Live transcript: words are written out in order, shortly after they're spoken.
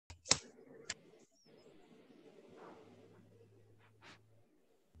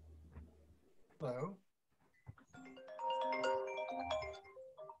Hello.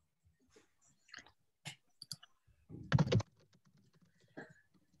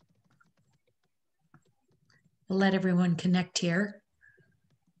 We'll let everyone connect here.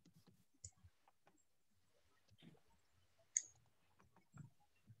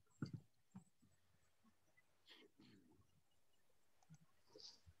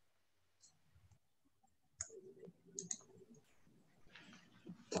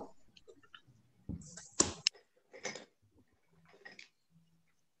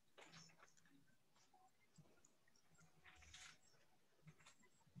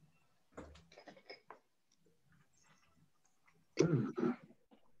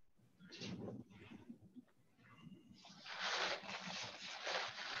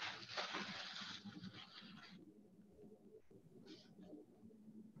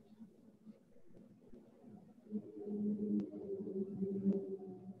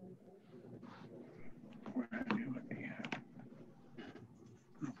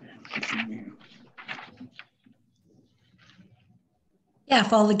 Yeah,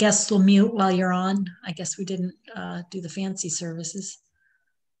 if all the guests will mute while you're on. I guess we didn't do the fancy services.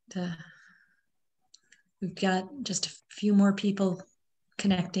 We've got just a few more people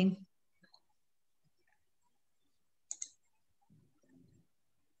connecting.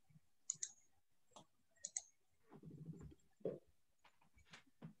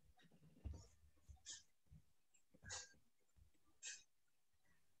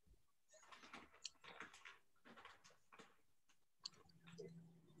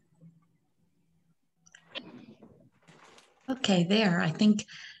 Okay, there. I think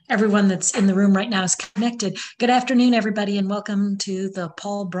everyone that's in the room right now is connected. Good afternoon, everybody, and welcome to the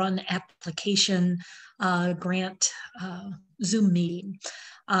Paul Bruhn Application Grant Zoom meeting.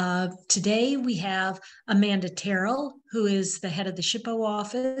 Today we have Amanda Terrell, who is the head of the SHPO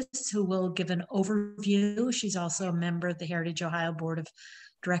office, who will give an overview. She's also a member of the Heritage Ohio Board of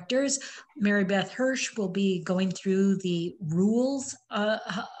Directors. Mary Beth Hirsch will be going through the rules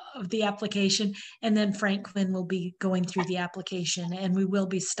of the application, and then Frank Quinn will be going through the application, and we will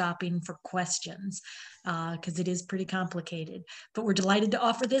be stopping for questions because it is pretty complicated. But we're delighted to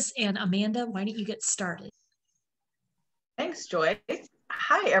offer this, and Amanda, why don't you get started? Thanks, Joyce.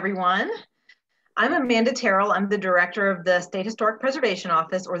 Hi, everyone. I'm Amanda Terrell. I'm the director of the State Historic Preservation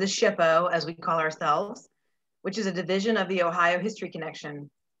Office, or the SHPO, as we call ourselves, which is a division of the Ohio History Connection.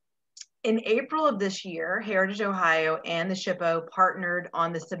 In April of this year, Heritage Ohio and the SHPO partnered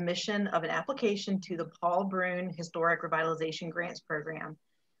on the submission of an application to the Paul Bruhn Historic Revitalization Grants Program,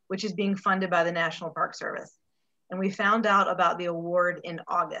 which is being funded by the National Park Service. And we found out about the award in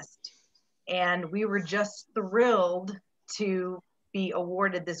August. And we were just thrilled to be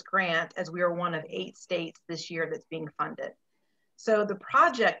awarded this grant, as we are one of 8 states this year that's being funded. So the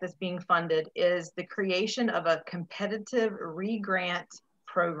project that's being funded is the creation of a competitive re-grant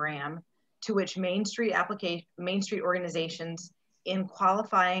program to which Main Street organizations in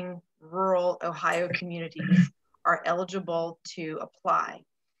qualifying rural Ohio communities are eligible to apply.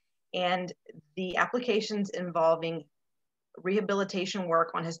 And the applications involving rehabilitation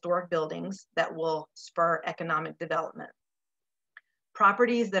work on historic buildings that will spur economic development.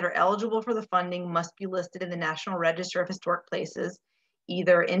 Properties that are eligible for the funding must be listed in the National Register of Historic Places,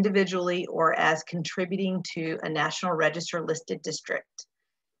 either individually or as contributing to a National Register listed district.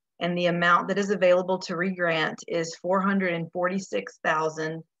 And the amount that is available to re-grant is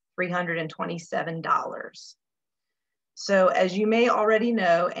 $446,327. So as you may already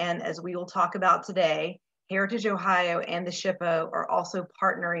know, and as we will talk about today, Heritage Ohio and the SHPO are also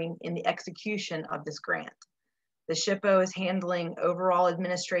partnering in the execution of this grant. The SHPO is handling overall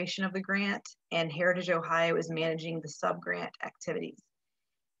administration of the grant, and Heritage Ohio is managing the sub-grant activities.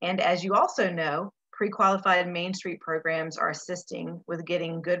 And as you also know, pre-qualified Main Street programs are assisting with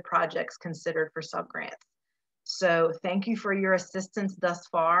getting good projects considered for sub-grants. So thank you for your assistance thus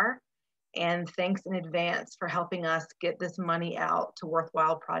far, and thanks in advance for helping us get this money out to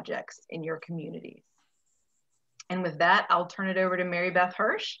worthwhile projects in your communities. And with that, I'll turn it over to Mary Beth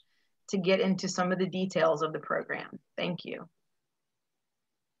Hirsch to get into some of the details of the program. Thank you.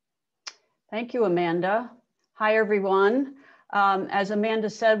 Thank you, Amanda. Hi, everyone. As Amanda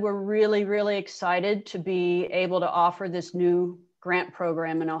said, we're really, really excited to be able to offer this new grant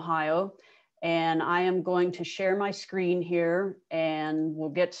program in Ohio. And I am going to share my screen here, and we'll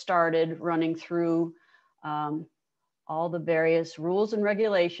get started running through all the various rules and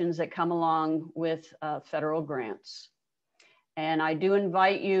regulations that come along with federal grants. And I do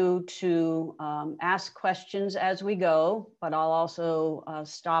invite you to ask questions as we go, but I'll also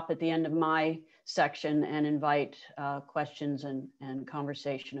stop at the end of my section and invite questions and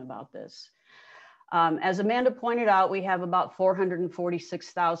conversation about this. As Amanda pointed out, we have about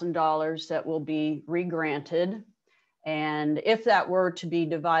 $446,000 that will be re-granted. And if that were to be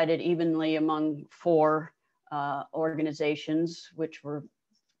divided evenly among 4 organizations, which we're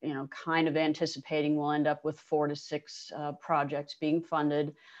kind of anticipating we'll end up with 4 to 6 projects being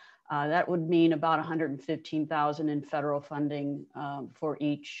funded, that would mean about $115,000 in federal funding for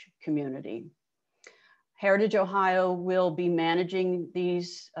each community. Heritage Ohio will be managing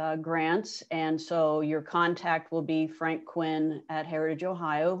these grants, and so your contact will be Frank Quinn at Heritage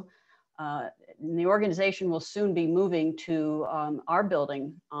Ohio. The organization will soon be moving to our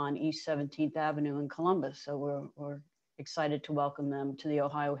building on East 17th Avenue in Columbus, so we're excited to welcome them to the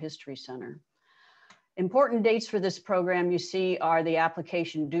Ohio History Center. Important dates for this program you see are the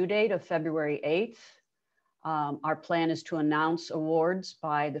application due date of February 8th. Our plan is to announce awards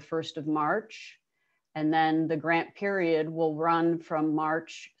by the 1st of March, and then the grant period will run from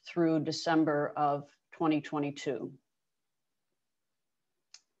March through December of 2022.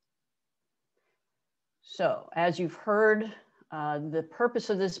 So as you've heard, the purpose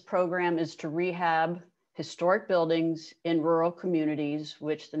of this program is to rehab historic buildings in rural communities,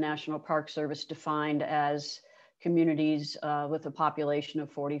 which the National Park Service defined as communities with a population of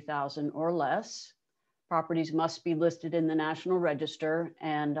 40,000 or less. Properties must be listed in the National Register,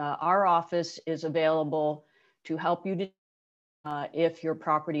 and our office is available to help you if your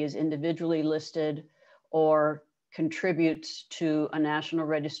property is individually listed or contributes to a National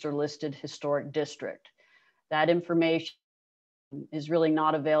Register listed historic district. That information is really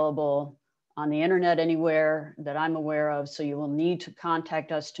not available on the internet anywhere that I'm aware of, so you will need to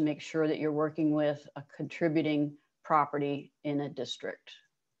contact us to make sure that you're working with a contributing property in a district.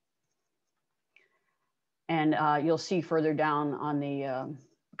 And you'll see further down on the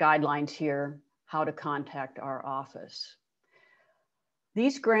guidelines here how to contact our office.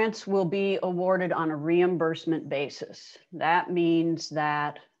 These grants will be awarded on a reimbursement basis. That means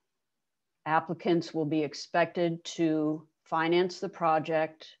that applicants will be expected to finance the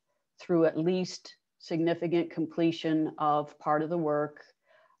project through at least significant completion of part of the work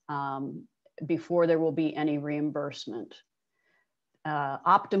before there will be any reimbursement.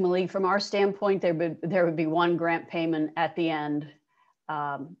 Optimally, from our standpoint, there would be one grant payment at the end.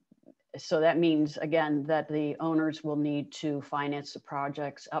 So that means, again, that the owners will need to finance the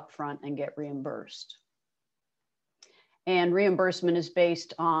projects upfront and get reimbursed. And reimbursement is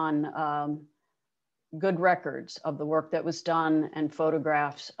based on good records of the work that was done and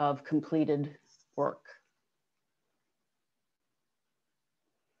photographs of completed work.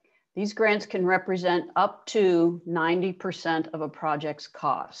 These grants can represent up to 90% of a project's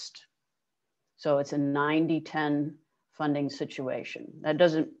cost. So it's a 90-10 funding situation. That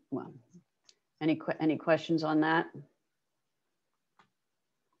doesn't, well, any questions on that?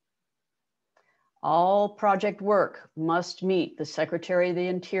 All project work must meet the Secretary of the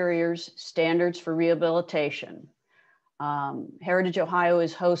Interior's standards for rehabilitation. Heritage Ohio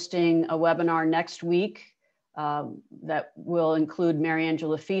is hosting a webinar next week that will include Mary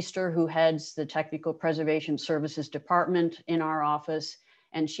Angela Feaster, who heads the Technical Preservation Services Department in our office,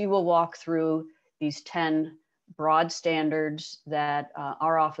 and she will walk through these 10 broad standards that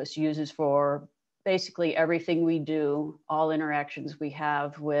our office uses for basically everything we do, all interactions we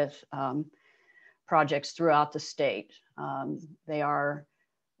have with projects throughout the state. They are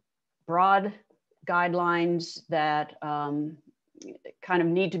broad guidelines that kind of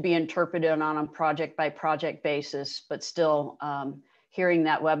need to be interpreted on a project by project basis, but still hearing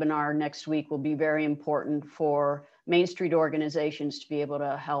that webinar next week will be very important for Main Street organizations to be able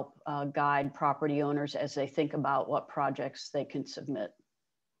to help guide property owners as they think about what projects they can submit.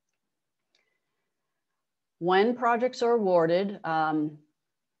 When projects are awarded,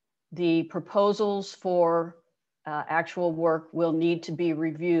 the proposals for actual work will need to be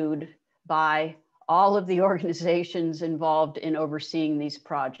reviewed by all of the organizations involved in overseeing these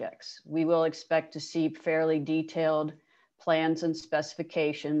projects. We will expect to see fairly detailed plans and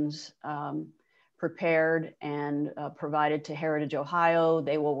specifications prepared and provided to Heritage Ohio.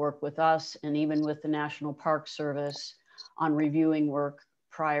 They will work with us and even with the National Park Service on reviewing work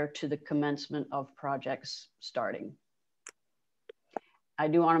prior to the commencement of projects starting. I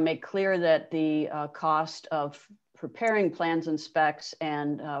do want to make clear that the cost of preparing plans and specs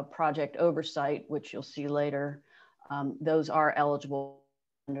and project oversight, which you'll see later, those are eligible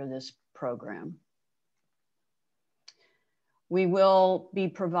under this program. We will be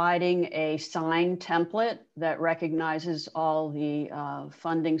providing a signed template that recognizes all the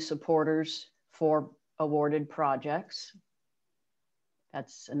funding supporters for awarded projects.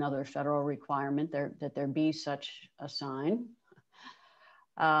 That's another federal requirement that there be such a sign.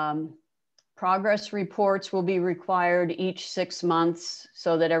 Progress reports will be required each 6 months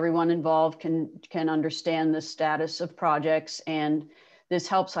so that everyone involved can understand the status of projects, and this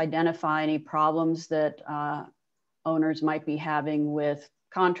helps identify any problems that owners might be having with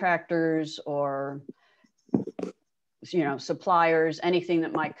contractors or suppliers, anything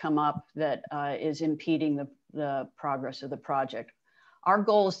that might come up that is impeding the progress of the project. Our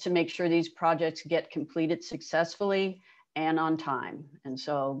goal is to make sure these projects get completed successfully and on time. And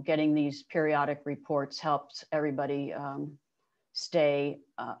so getting these periodic reports helps everybody stay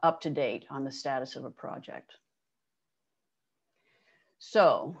up to date on the status of a project.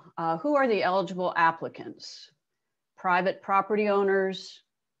 So who are the eligible applicants? Private property owners,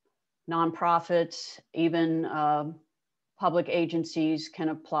 nonprofits, even public agencies can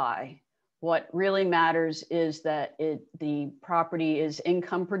apply. What really matters is that the property is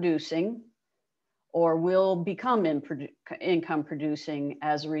income producing or will become income producing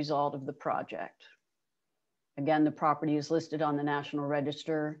as a result of the project. Again, the property is listed on the National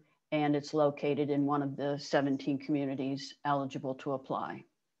Register and it's located in one of the 17 communities eligible to apply.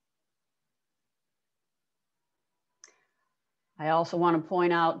 I also want to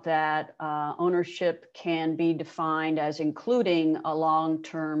point out that ownership can be defined as including a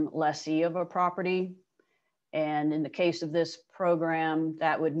long-term lessee of a property. And in the case of this program,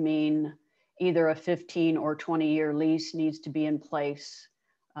 that would mean either a 15 or 20-year lease needs to be in place,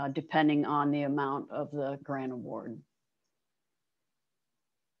 depending on the amount of the grant award.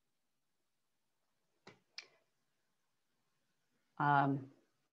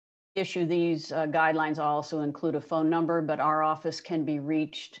 Issue these guidelines also include a phone number, but our office can be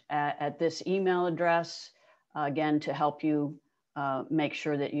reached at this email address, again, to help you make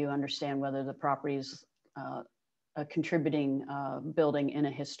sure that you understand whether the property is a contributing building in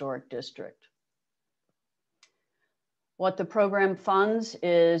a historic district. What the program funds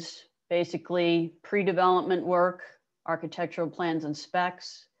is basically pre-development work, architectural plans and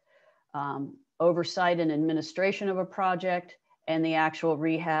specs, oversight and administration of a project, and the actual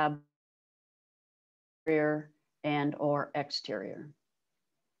rehab, interior and or exterior.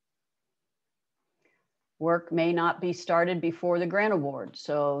 Work may not be started before the grant award.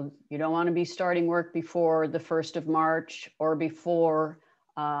 So you don't want to be starting work before the 1st of March or before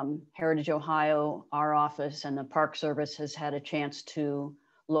Heritage Ohio, our office, and the Park Service has had a chance to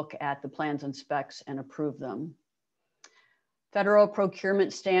look at the plans and specs and approve them. Federal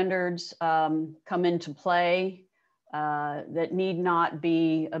procurement standards come into play. That need not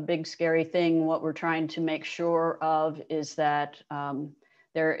be a big scary thing. What we're trying to make sure of is that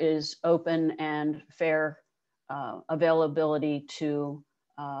there is open and fair availability to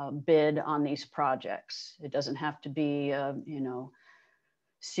bid on these projects. It doesn't have to be,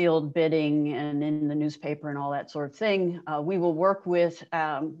 sealed bidding and in the newspaper and all that sort of thing. We will work with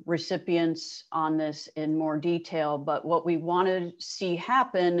recipients on this in more detail, but what we want to see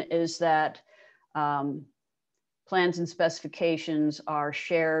happen is that plans and specifications are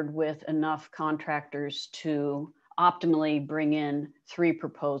shared with enough contractors to optimally bring in 3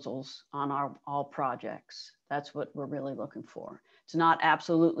 proposals on all projects. That's what we're really looking for. It's not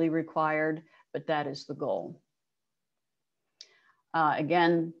absolutely required, but that is the goal.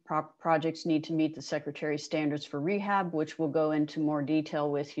 Again, projects need to meet the Secretary's standards for rehab, which we'll go into more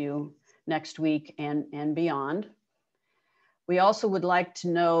detail with you next week and beyond. We also would like to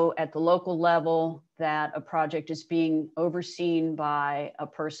know at the local level that a project is being overseen by a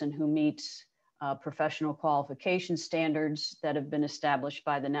person who meets professional qualification standards that have been established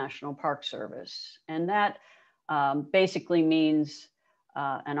by the National Park Service. And that basically means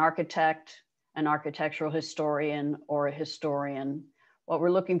an architect, an architectural historian, or a historian. What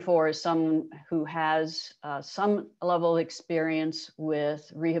we're looking for is someone who has some level of experience with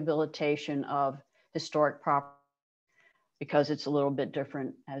rehabilitation of historic property, because it's a little bit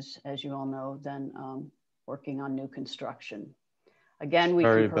different, as you all know, than working on new construction. Again, we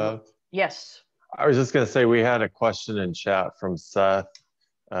Sorry, Beth. Yes. I was just going to say, we had a question in chat from Seth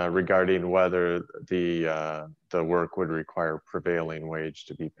regarding whether the work would require prevailing wage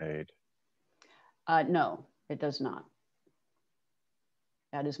to be paid. No, it does not.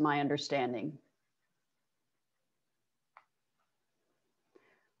 That is my understanding.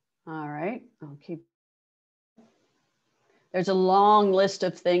 All right, I'll keep. There's a long list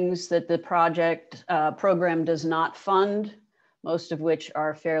of things that the project program does not fund, most of which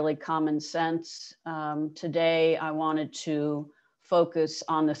are fairly common sense. Today, I wanted to focus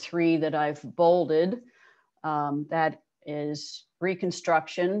on the 3 that I've bolded. That is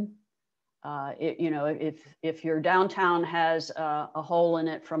reconstruction. If your downtown has a hole in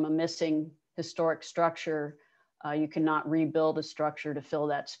it from a missing historic structure, You cannot rebuild a structure to fill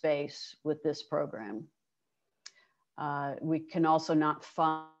that space with this program. We can also not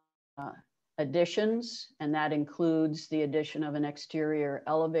fund additions, and that includes the addition of an exterior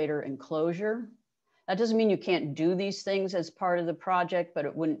elevator enclosure. That doesn't mean you can't do these things as part of the project, but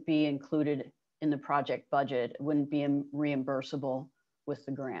it wouldn't be included in the project budget. It wouldn't be reimbursable with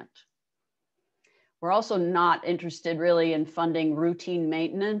the grant. We're also not interested really in funding routine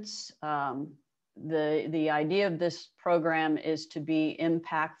maintenance. The idea of this program is to be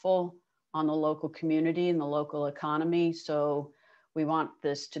impactful on the local community and the local economy. So we want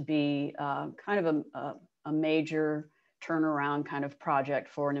this to be kind of a major turnaround kind of project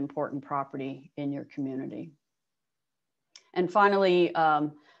for an important property in your community. And finally,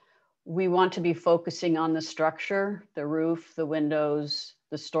 we want to be focusing on the structure, the roof, the windows,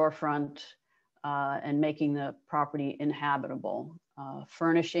 the storefront, and making the property inhabitable.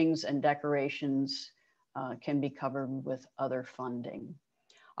 Furnishings and decorations can be covered with other funding.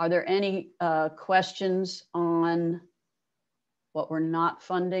 Are there any questions on what we're not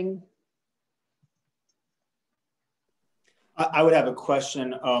funding? I would have a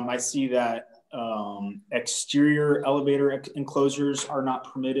question. I see that exterior elevator enclosures are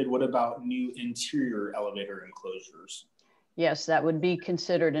not permitted. What about new interior elevator enclosures? Yes, that would be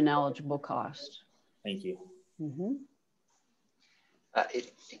considered an eligible cost. Thank you. Mm-hmm.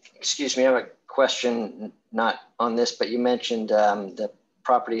 Excuse me, I have a question, not on this, but you mentioned the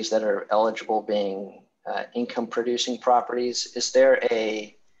properties that are eligible being income producing properties. Is there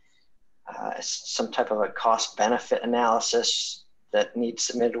some type of a cost benefit analysis that needs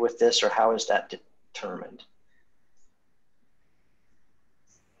submitted with this, or how is that determined?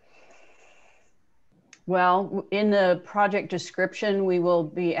 Well, in the project description, we will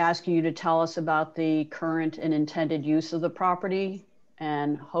be asking you to tell us about the current and intended use of the property.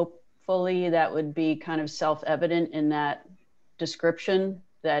 And hopefully that would be kind of self-evident in that description,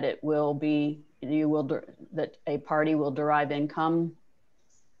 that it will be, that a party will derive income,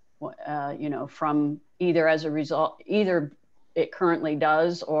 from either as a result, either it currently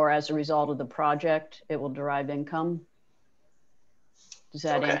does, or as a result of the project, it will derive income. Does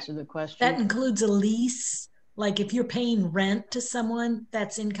that answer the question? That includes a lease. Like if you're paying rent to someone,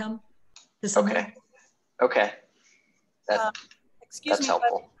 that's income to someone. Okay. Okay. Excuse me,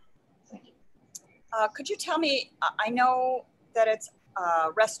 helpful. Could you tell me, I know that it's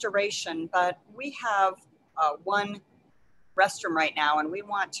restoration, but we have one restroom right now and we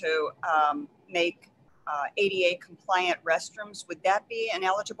want to make ADA compliant restrooms. Would that be an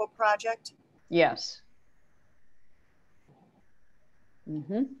eligible project? Yes.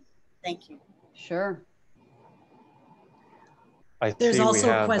 Mm-hmm. Thank you. Sure. There's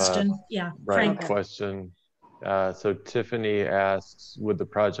also a question. Yeah, Right, Frank. question. So Tiffany asks, would the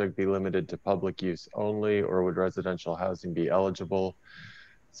project be limited to public use only, or would residential housing be eligible?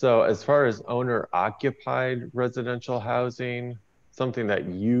 So as far as owner occupied residential housing, something that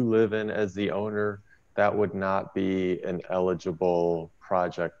you live in as the owner, that would not be an eligible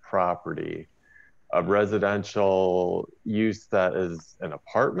project property. A residential use that is an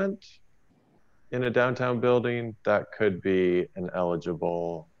apartment in a downtown building, that could be an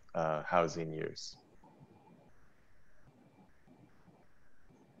eligible housing use.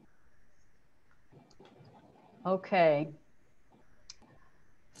 Okay.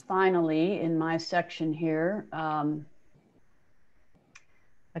 Finally, in my section here,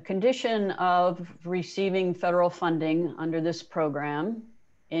 a condition of receiving federal funding under this program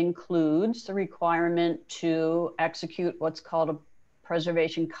includes the requirement to execute what's called a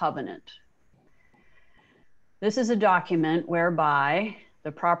preservation covenant. This is a document whereby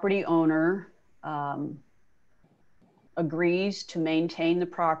the property owner agrees to maintain the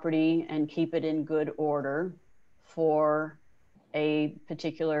property and keep it in good order for a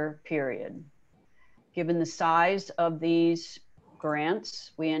particular period. Given the size of these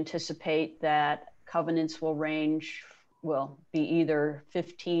grants, we anticipate that covenants will be either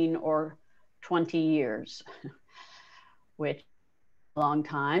 15 or 20 years, which is a long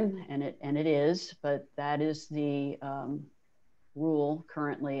time, and it is, but that is the rule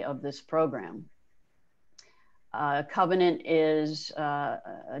currently of this program. Covenant is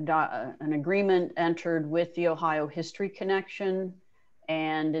an agreement entered with the Ohio History Connection,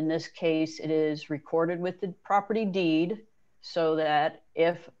 and in this case, it is recorded with the property deed so that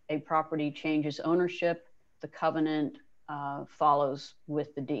if a property changes ownership, the covenant follows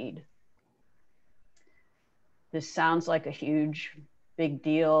with the deed. This sounds like a huge, big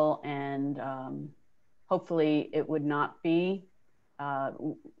deal, and hopefully it would not be.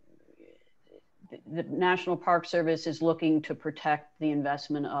 The National Park Service is looking to protect the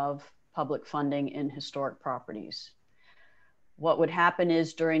investment of public funding in historic properties. What would happen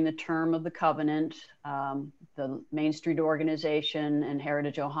is during the term of the covenant, the Main Street Organization and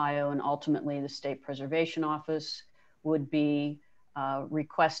Heritage Ohio and ultimately the State Preservation Office would be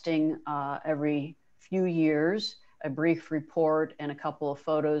requesting every few years a brief report and a couple of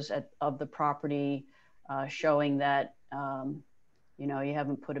photos of the property showing that you know, you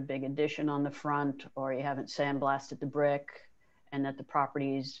haven't put a big addition on the front or you haven't sandblasted the brick and that the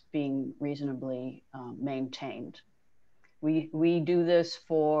property is being reasonably maintained. We do this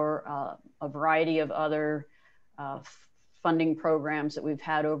for a variety of other funding programs that we've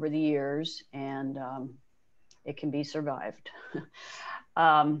had over the years, and it can be survived.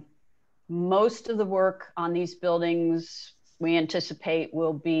 Most of the work on these buildings we anticipate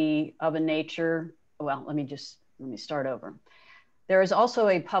will be of a nature, well, let me start over. There is also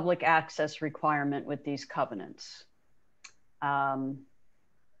a public access requirement with these covenants.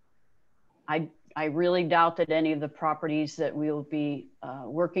 I really doubt that any of the properties that we'll be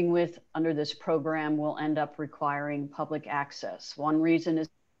working with under this program will end up requiring public access. One reason is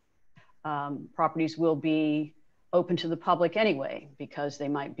properties will be open to the public anyway, because they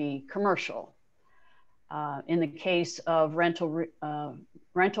might be commercial. In the case of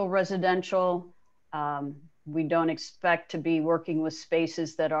rental residential, we don't expect to be working with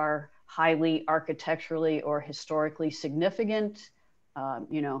spaces that are highly architecturally or historically significant.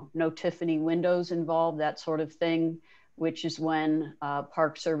 You know, no Tiffany windows involved, that sort of thing, which is when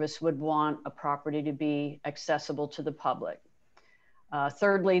Park Service would want a property to be accessible to the public.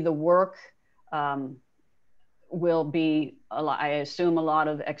 Thirdly, the work will be, I assume, a lot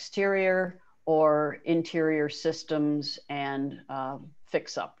of exterior or interior systems and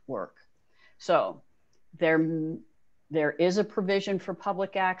fix-up work. So there is a provision for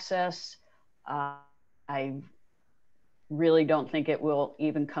public access. I really don't think it will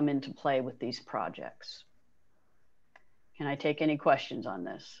even come into play with these projects. Can I take any questions on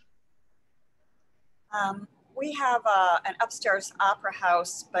this? We have an upstairs opera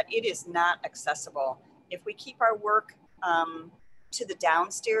house, but it is not accessible. If we keep our work to the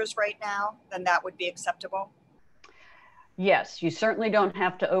downstairs right now, then that would be acceptable? Yes, you certainly don't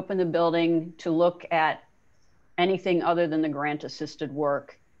have to open the building to look at anything other than the grant assisted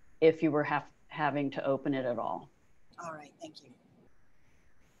work if you were having to open it at all. All right, thank you.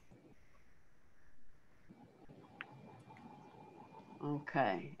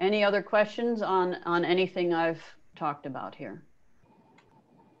 Okay, any other questions on anything I've talked about here?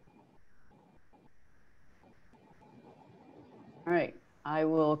 All right, I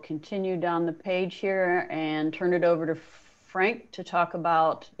will continue down the page here and turn it over to Frank to talk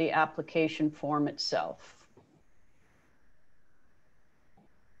about the application form itself.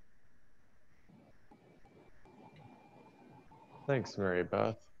 Thanks, Mary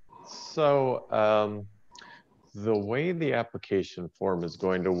Beth. So the way the application form is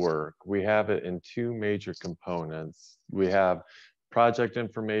going to work, we have it in two major components. We have project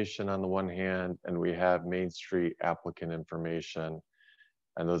information on the one hand, and we have Main Street applicant information.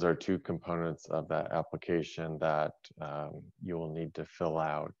 And those are two components of that application that you will need to fill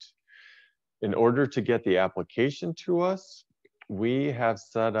out. In order to get the application to us, we have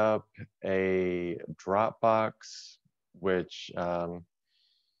set up a Dropbox, which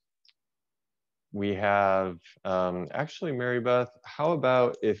we have, actually, Mary Beth, how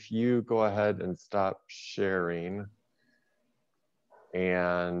about if you go ahead and stop sharing,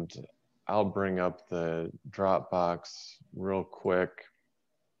 and I'll bring up the Dropbox real quick.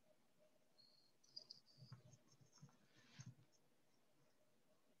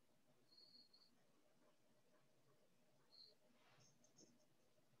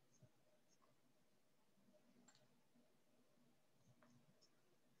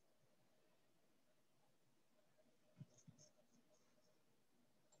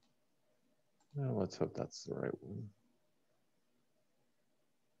 Well, let's hope that's the right one.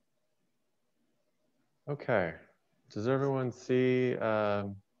 Okay, does everyone see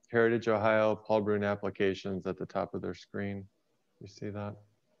Heritage Ohio Paul Bruhn applications at the top of their screen? You see that?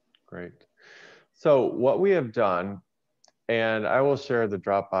 Great. So what we have done, and I will share the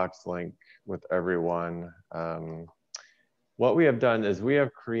Dropbox link with everyone. What we have done is we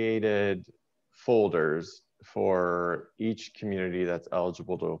have created folders for each community that's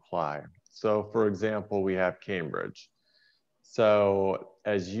eligible to apply. So for example, we have Cambridge. So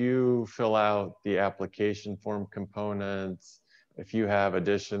as you fill out the application form components, if you have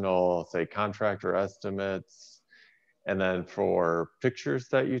additional, say, contractor estimates, and then for pictures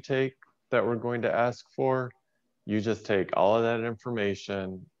that you take that we're going to ask for, you just take all of that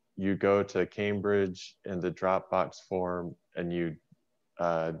information, you go to Cambridge in the Dropbox form, and you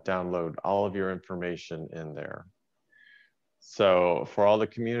download all of your information in there. So for all the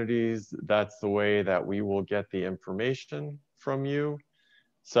communities, that's the way that we will get the information from you.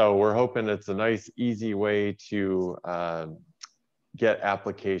 So we're hoping it's a nice, easy way to get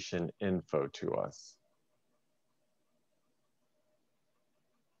application info to us.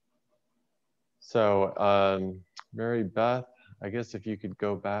 So Mary Beth, I guess if you could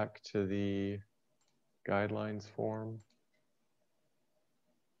go back to the guidelines form.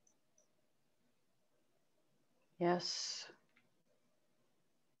 Yes.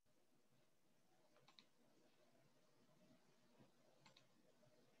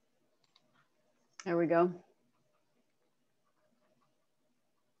 There we go.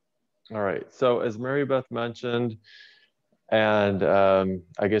 All right, so as Mary Beth mentioned, and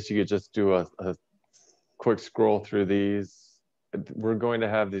I guess you could just do a quick scroll through these. We're going to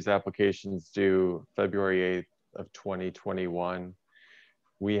have these applications due February 8th of 2021.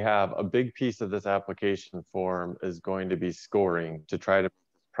 We have a big piece of this application form is going to be scoring to try to make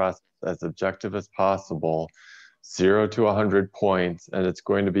this process as objective as possible, 0 to 100 points, and it's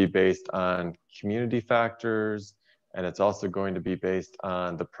going to be based on community factors, and it's also going to be based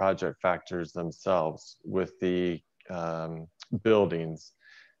on the project factors themselves with the buildings,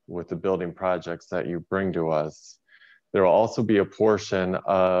 with the building projects that you bring to us. There will also be a portion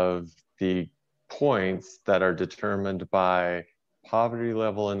of the points that are determined by poverty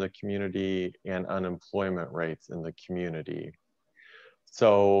level in the community and unemployment rates in the community.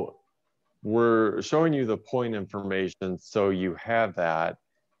 So we're showing you the point information so you have that.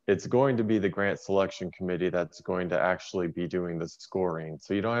 It's going to be the grant selection committee that's going to actually be doing the scoring.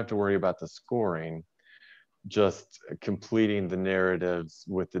 So you don't have to worry about the scoring, just completing the narratives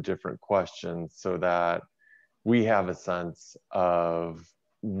with the different questions so that we have a sense of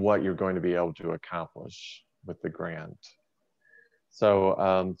what you're going to be able to accomplish with the grant. So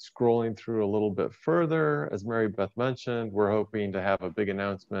scrolling through a little bit further, as Mary Beth mentioned, we're hoping to have a big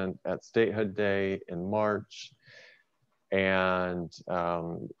announcement at Statehood Day in March. And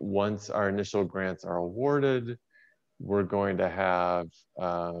once our initial grants are awarded, we're going to have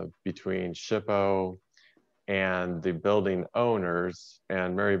between SHPO and the building owners,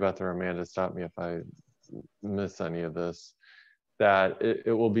 and Mary Beth or Amanda, stop me if I miss any of this, that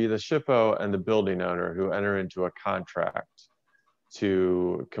it will be the SHPO and the building owner who enter into a contract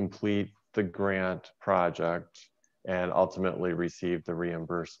to complete the grant project and ultimately receive the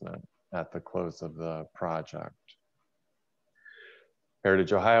reimbursement at the close of the project.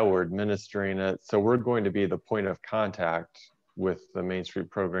 Heritage Ohio, we're administering it. So we're going to be the point of contact with the Main Street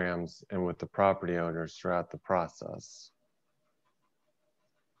programs and with the property owners throughout the process.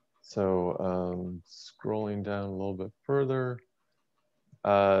 So scrolling down a little bit further,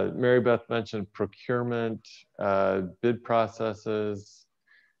 Mary Beth mentioned procurement, bid processes,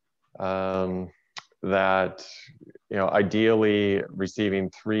 that, you know, ideally receiving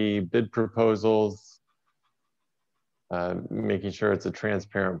 3 bid proposals, making sure it's a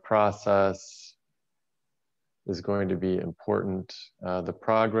transparent process is going to be important. The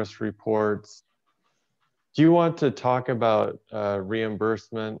progress reports. Do you want to talk about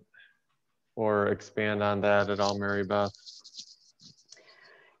reimbursement or expand on that at all, Mary Beth?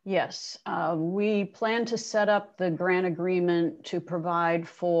 Yes, we plan to set up the grant agreement to provide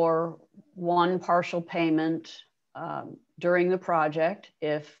for one partial payment during the project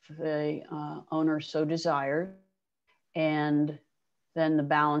if the owner so desires, and then the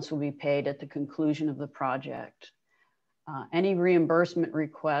balance will be paid at the conclusion of the project. Any reimbursement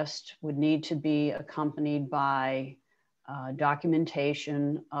request would need to be accompanied by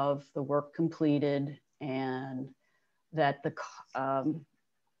documentation of the work completed and that the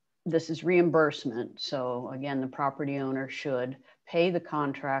this is reimbursement. So again, the property owner should pay the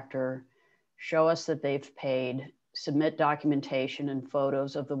contractor, show us that they've paid, submit documentation and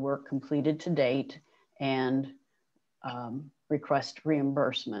photos of the work completed to date, and request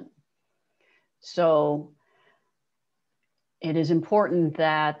reimbursement. So it is important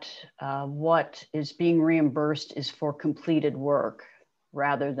that what is being reimbursed is for completed work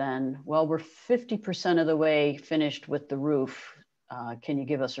rather than, well, we're 50% of the way finished with the roof. Can you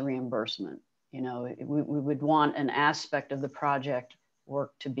give us a reimbursement? You know, we would want an aspect of the project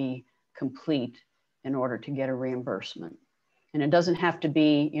work to be complete in order to get a reimbursement. And it doesn't have to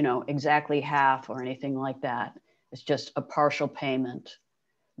be, you know, exactly half or anything like that. It's just a partial payment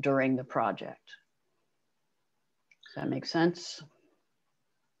during the project. Does that make sense?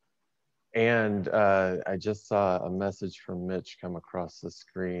 And I just saw a message from Mitch come across the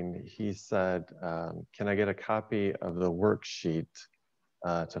screen. He said, can I get a copy of the worksheet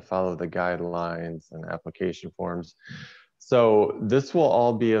to follow the guidelines and application forms? So this will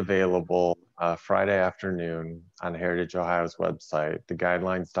all be available Friday afternoon on Heritage Ohio's website, the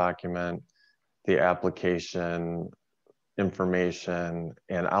guidelines document, the application information,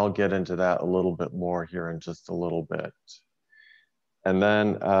 and I'll get into that a little bit more here in just a little bit. And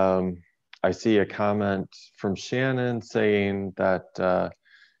then I see a comment from Shannon saying that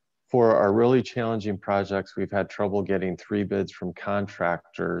for our really challenging projects, we've had trouble getting 3 bids from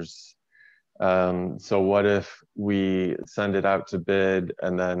contractors. So what if we send it out to bid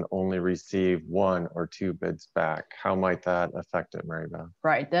and then only receive 1 or 2 bids back? How might that affect it, Mary Beth?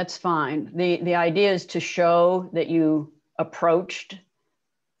 Right, that's fine. The idea is to show that you approached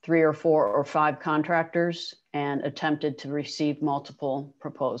 3 or 4 or 5 contractors and attempted to receive multiple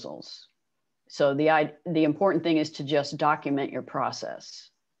proposals. So the important thing is to just document your process.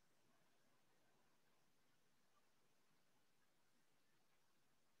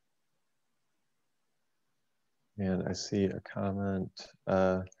 And I see a comment.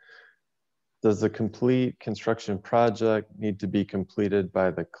 Does the complete construction project need to be completed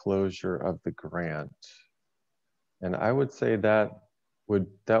by the closure of the grant? And I would say that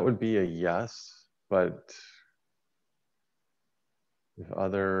would be a yes, but if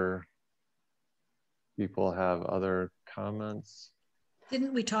other people have other comments.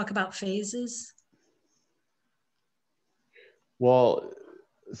 Didn't we talk about phases? Well,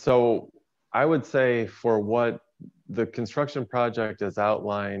 so I would say for what the construction project is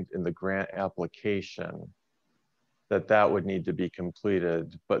outlined in the grant application, that would need to be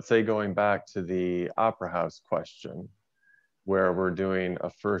completed. But say going back to the Opera House question, where we're doing a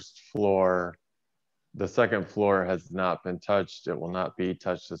first floor, the second floor has not been touched. It will not be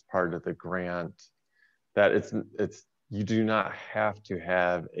touched as part of the grant. That it's you do not have to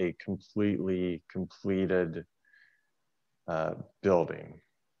have a completely completed building.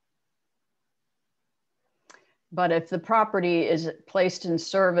 But if the property is placed in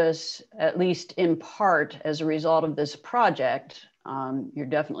service, at least in part as a result of this project, you're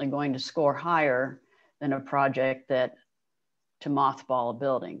definitely going to score higher than a project that to mothball a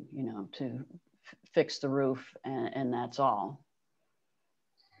building, you know, to fix the roof and that's all.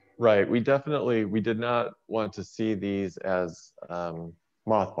 Right, we did not want to see these as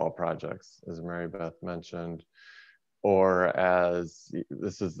mothball projects, as Mary Beth mentioned, or as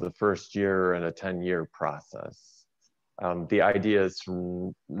this is the first year in a 10-year process. The idea is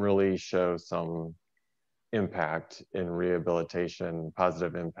to really show some impact in rehabilitation,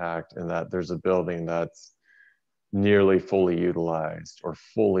 positive impact, in that there's a building that's nearly fully utilized or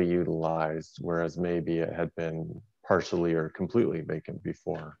fully utilized, whereas maybe it had been partially or completely vacant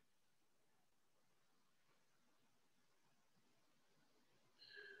before.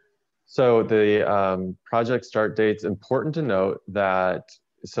 So the project start date's important to note that,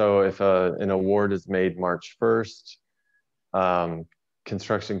 so if an award is made March 1st,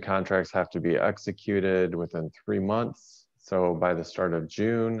 construction contracts have to be executed within 3 months. So by the start of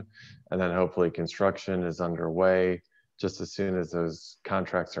June, and then hopefully construction is underway just as soon as those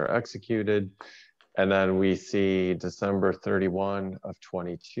contracts are executed. And then we see December 31 of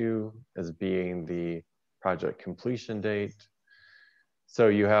 22 as being the project completion date. So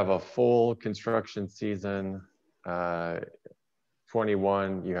you have a full construction season, 21,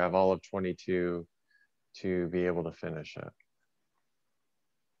 you have all of 22 to be able to finish it.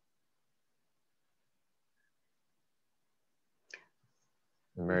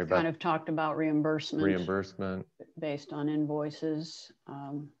 We've kind of talked about reimbursement based on invoices.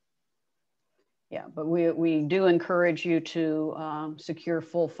 Yeah, but we do encourage you to secure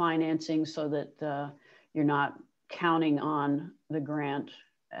full financing so that you're not counting on the grant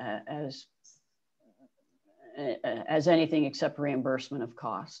as anything except reimbursement of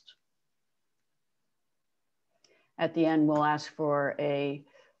cost. At the end, we'll ask for a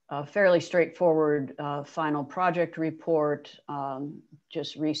fairly straightforward final project report,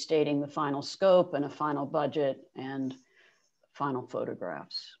 just restating the final scope and a final budget and final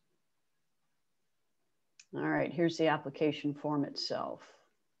photographs. All right, here's the application form itself.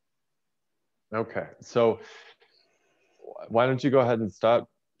 Okay, so why don't you go ahead and stop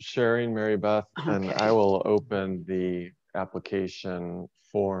sharing, Mary Beth, and I will open the application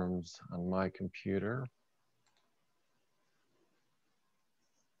forms on my computer.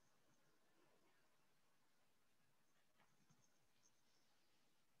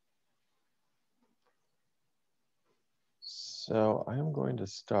 So I'm going to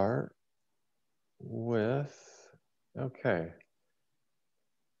start with, okay.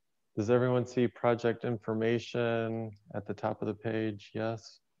 Does everyone see project information at the top of the page?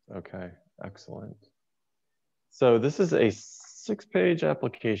 Yes? Okay, excellent. So this is a 6-page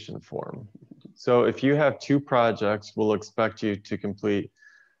application form. So if you have 2 projects, we'll expect you to complete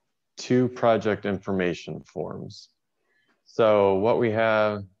 2 project information forms. So what we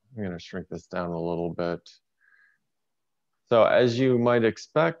have, I'm going to shrink this down a little bit. So as you might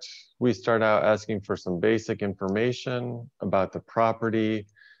expect, we start out asking for some basic information about the property.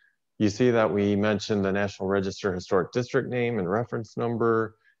 You see that we mentioned the National Register Historic District name and reference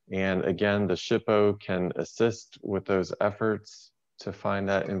number. And again, the SHPO can assist with those efforts to find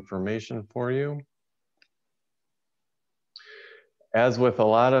that information for you. As with a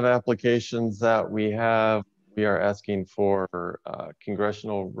lot of applications that we have, we are asking for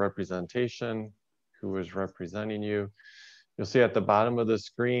congressional representation, who is representing you. You'll see at the bottom of the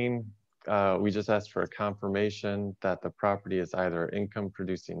screen, we just asked for a confirmation that the property is either income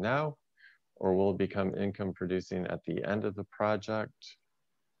producing now or will become income producing at the end of the project.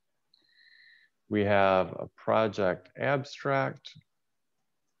 We have a project abstract,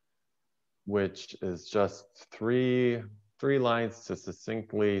 which is just three lines to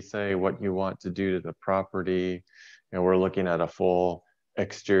succinctly say what you want to do to the property. And we're looking at a full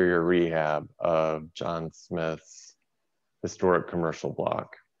exterior rehab of John Smith's historic commercial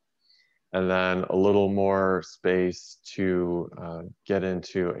block. And then a little more space to get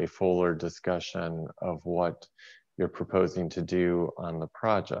into a fuller discussion of what you're proposing to do on the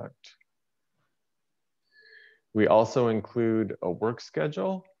project. We also include a work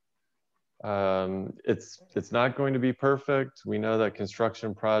schedule. It's not going to be perfect. We know that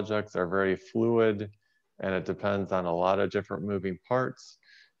construction projects are very fluid and it depends on a lot of different moving parts,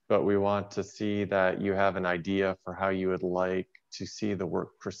 but we want to see that you have an idea for how you would like to see the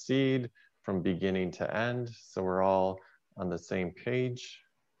work proceed from beginning to end. So we're all on the same page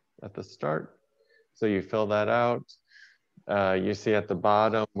at the start. So you fill that out. You see at the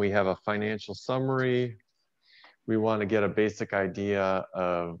bottom, we have a financial summary. We want to get a basic idea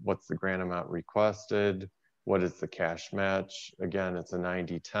of what's the grant amount requested, what is the cash match. Again, it's a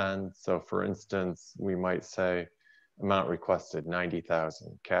 90-10. So for instance, we might say amount requested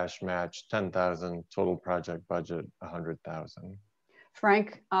 90,000, cash match 10,000, total project budget 100,000.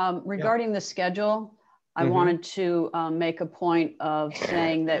 Frank, regarding the schedule, I wanted to make a point of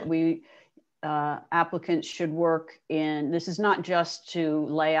saying that we applicants should work in, this is not just to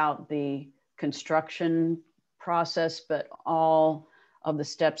lay out the construction process, but all of the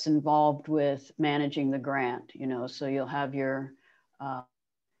steps involved with managing the grant, you know, so you'll have your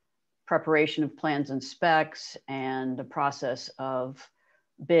preparation of plans and specs and the process of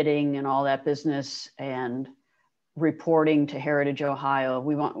bidding and all that business and reporting to Heritage Ohio.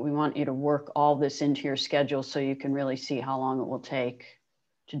 We want you to work all this into your schedule so you can really see how long it will take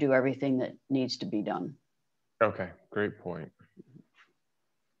to do everything that needs to be done. Okay, great point.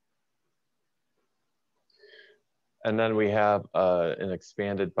 And then we have an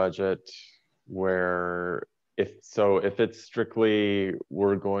expanded budget where if it's strictly,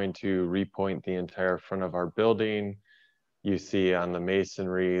 we're going to repoint the entire front of our building, you see on the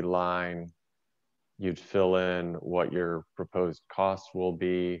masonry line, you'd fill in what your proposed cost will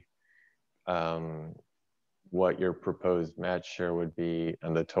be, what your proposed match share would be,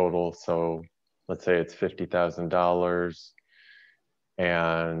 and the total. So let's say it's $50,000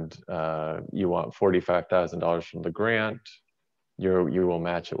 and you want $45,000 from the grant, you will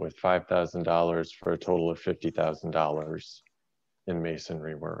match it with $5,000 for a total of $50,000 in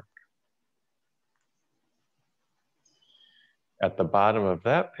masonry work. At the bottom of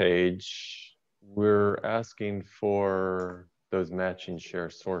that page, we're asking for those matching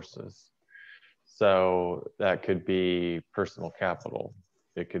share sources. So that could be personal capital.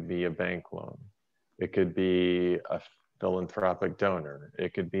 It could be a bank loan. It could be a philanthropic donor.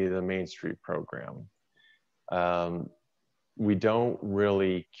 It could be the Main Street program. We don't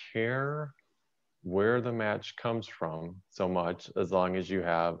really care where the match comes from so much as long as you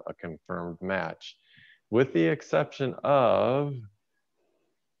have a confirmed match, with the exception of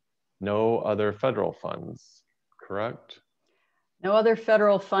no other federal funds, correct? No other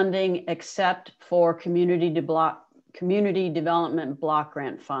federal funding except for community development block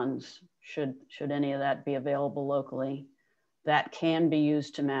grant funds, should any of that be available locally, that can be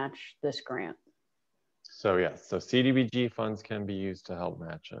used to match this grant. So yes, so CDBG funds can be used to help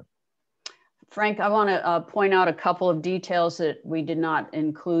match it. Frank, I want to point out a couple of details that we did not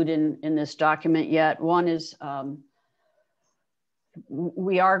include in this document yet. One is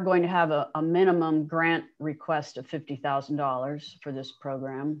we are going to have a minimum grant request of $50,000 for this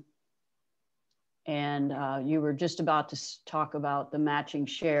program. And you were just about to talk about the matching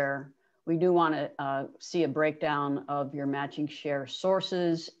share. We do want to see a breakdown of your matching share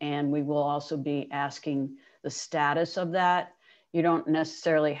sources, and we will also be asking the status of that. You don't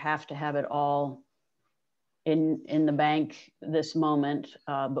necessarily have to have it all in the bank this moment,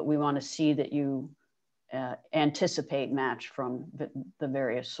 but we want to see that you anticipate match from the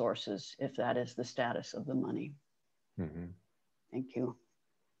various sources if that is the status of the money. Mm-hmm. Thank you.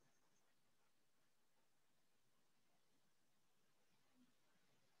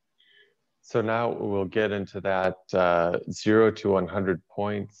 So now we'll get into that 0 to 100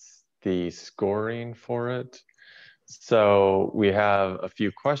 points, the scoring for it. So we have a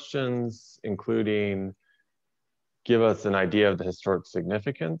few questions, including give us an idea of the historic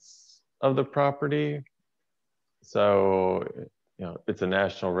significance of the property. So, you know, it's a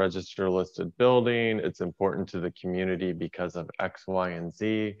National Register listed building. It's important to the community because of X, Y, and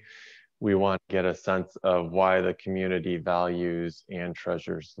Z. We want to get a sense of why the community values and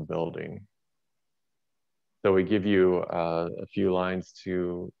treasures the building. So we give you a few lines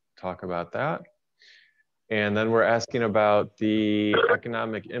to talk about that. And then we're asking about the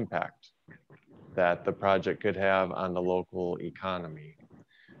economic impact that the project could have on the local economy.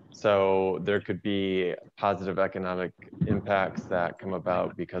 So there could be positive economic impacts that come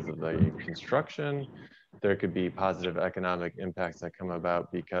about because of the construction. There could be positive economic impacts that come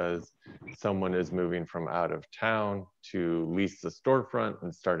about because someone is moving from out of town to lease the storefront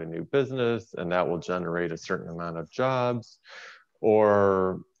and start a new business, and that will generate a certain amount of jobs.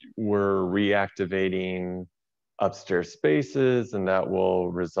 Or we're reactivating upstairs spaces, and that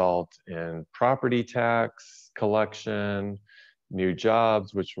will result in property tax collection, new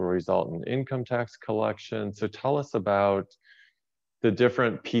jobs, which will result in income tax collection. So tell us about the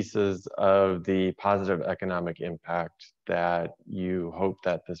different pieces of the positive economic impact that you hope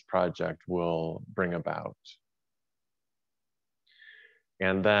that this project will bring about.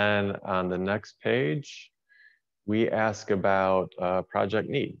 And then on the next page, we ask about project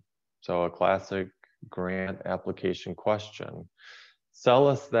need. So a classic grant application question. Tell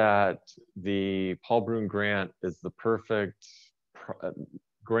us that the Paul Bruhn Grant is the perfect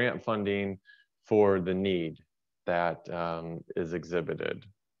grant funding for the need that is exhibited.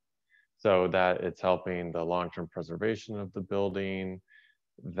 So that it's helping the long-term preservation of the building,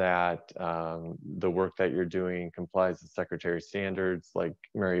 that the work that you're doing complies with Secretary standards, like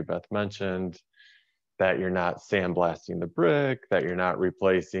Mary Beth mentioned, that you're not sandblasting the brick, that you're not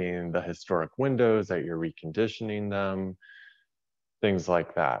replacing the historic windows, that you're reconditioning them, things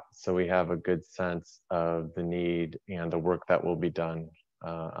like that. So we have a good sense of the need and the work that will be done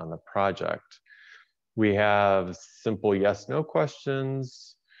on the project. We have simple yes/no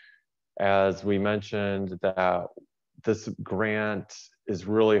questions. As we mentioned, that this grant is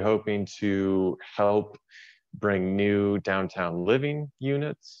really hoping to help bring new downtown living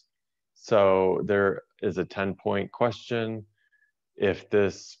units. So there is a 10-point question. If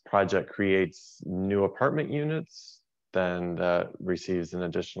this project creates new apartment units, then that receives an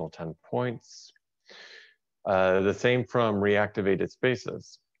additional 10 points. The same from reactivated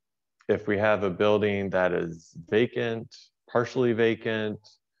spaces. If we have a building that is vacant, partially vacant,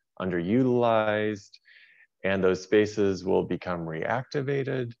 underutilized, and those spaces will become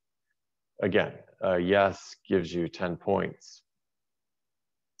reactivated, again, a yes gives you 10 points.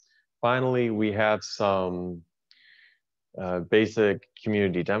 Finally, we have some basic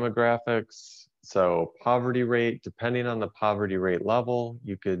community demographics. So poverty rate, depending on the poverty rate level,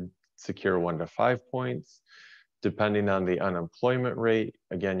 you could secure 1 to 5 points. Depending on the unemployment rate,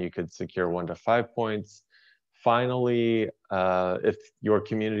 again, you could secure 1 to 5 points. Finally, if your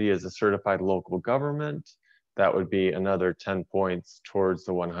community is a certified local government, that would be another 10 points towards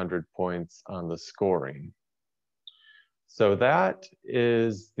the 100 points on the scoring. So that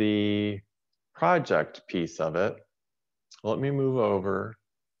is the project piece of it. Let me move over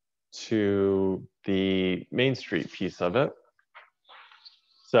to the Main Street piece of it.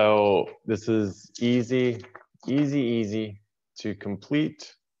 So this is easy to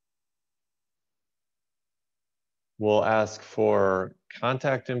complete. We'll ask for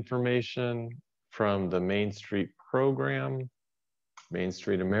contact information from the Main Street program, Main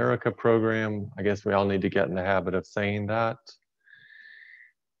Street America program. I guess we all need to get in the habit of saying that.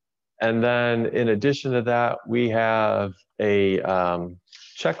 And then in addition to that, we have a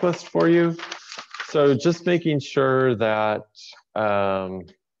checklist for you. So just making sure that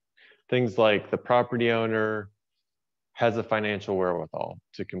things like the property owner has a financial wherewithal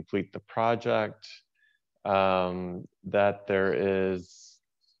to complete the project, that there is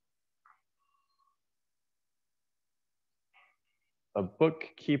a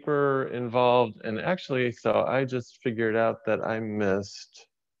bookkeeper involved. And actually, so I just figured out that I missed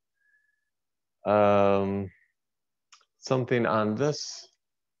something on this.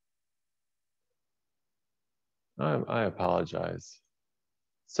 I apologize.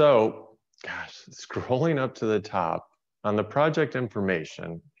 So, gosh, scrolling up to the top, on the project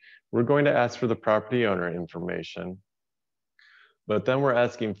information, we're going to ask for the property owner information, but then we're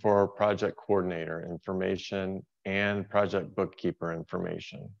asking for project coordinator information and project bookkeeper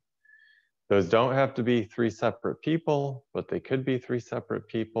information. Those don't have to be 3 separate people, but they could be 3 separate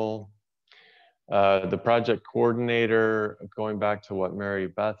people. The project coordinator, going back to what Mary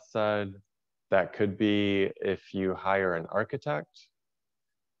Beth said, that could be if you hire an architect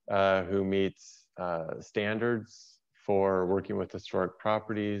who meets standards for working with historic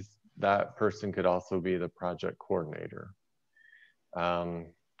properties. That person could also be the project coordinator.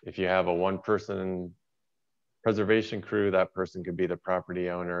 If you have a 1-person preservation crew, that person could be the property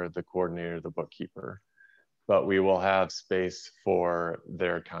owner, the coordinator, the bookkeeper. But we will have space for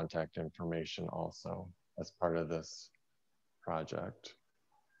their contact information also as part of this project.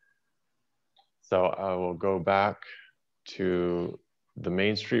 So I will go back to the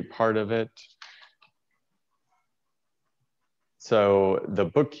Main Street part of it. So the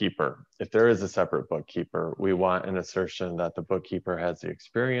bookkeeper, if there is a separate bookkeeper, we want an assertion that the bookkeeper has the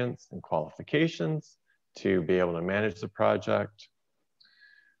experience and qualifications to be able to manage the project.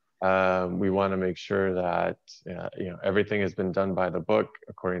 We want to make sure that everything has been done by the book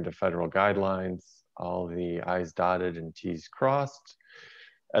according to federal guidelines, all the I's dotted and T's crossed.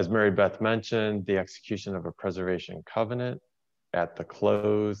 As Mary Beth mentioned, the execution of a preservation covenant at the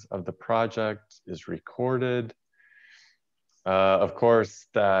close of the project is recorded. Of course,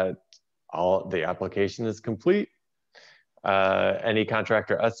 that all the application is complete. Any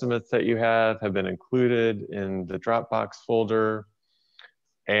contractor estimates that you have been included in the Dropbox folder.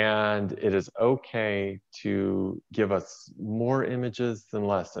 And it is okay to give us more images than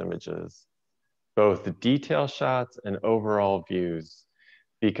less images, both the detail shots and overall views.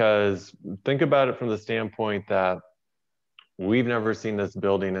 Because think about it from the standpoint that we've never seen this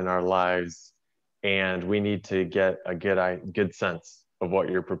building in our lives, and we need to get a good sense of what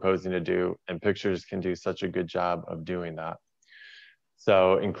you're proposing to do, and pictures can do such a good job of doing that.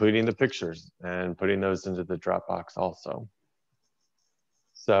 So including the pictures and putting those into the Dropbox also.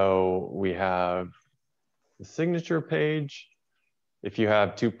 So we have the signature page. If you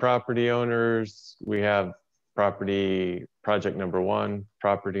have 2 property owners, we have project number 1,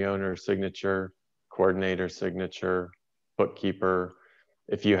 property owner signature, coordinator signature, bookkeeper.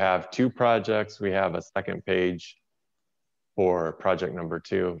 If you have 2 projects, we have a second page for project number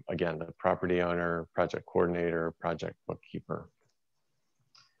 2. Again, the property owner, project coordinator, project bookkeeper.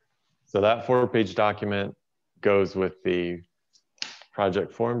 So that 4-page document goes with the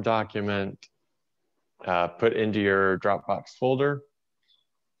project form document, put into your Dropbox folder,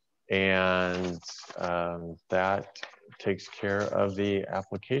 and that takes care of the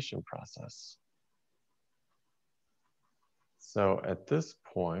application process. So at this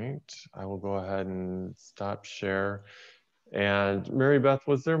point, I will go ahead and stop share. And Mary Beth,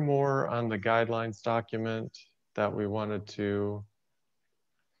 was there more on the guidelines document that we wanted to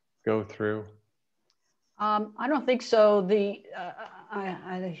go through? I don't think so.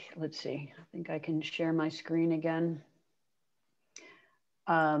 Let's see, I think I can share my screen again.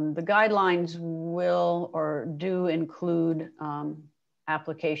 The guidelines will or do include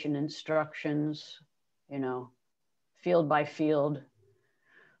application instructions, field by field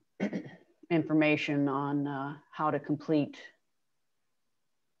information on how to complete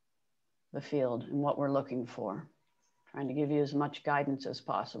the field and what we're looking for. Trying to give you as much guidance as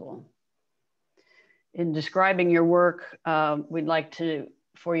possible. In describing your work, we'd like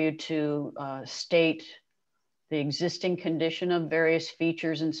for you to state the existing condition of various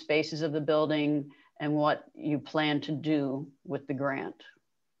features and spaces of the building and what you plan to do with the grant.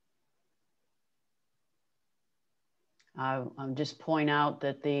 I'll just point out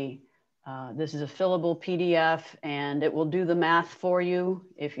that this is a fillable PDF, and it will do the math for you.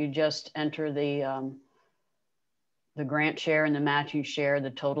 If you just enter the grant share and the matching share, the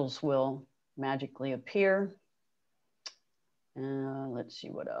totals will magically appear. Let's see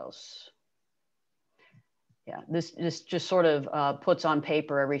what else. Yeah, this just sort of puts on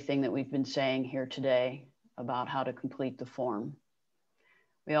paper everything that we've been saying here today about how to complete the form.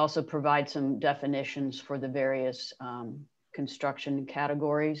 We also provide some definitions for the various construction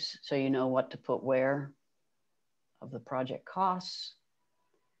categories, so you know what to put where of the project costs.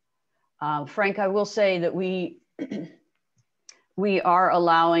 Frank, I will say that we are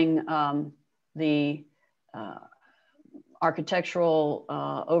allowing the architectural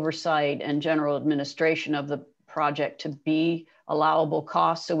oversight and general administration of the project to be allowable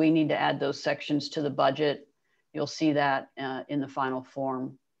costs. So we need to add those sections to the budget. You'll see that in the final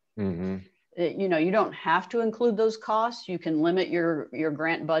form. Mm-hmm. You know, you don't have to include those costs. You can limit your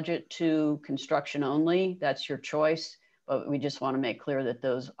grant budget to construction only. That's your choice, but we just want to make clear that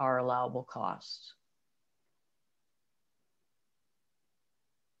those are allowable costs.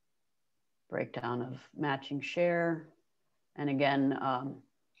 Breakdown of matching share. And again,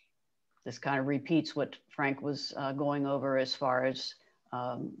 this kind of repeats what Frank was going over as far as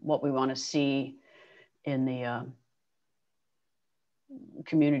what we want to see in the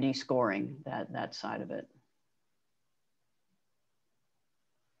community scoring, that side of it.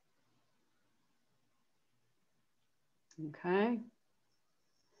 Okay.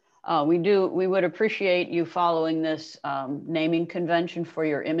 We would appreciate you following this naming convention for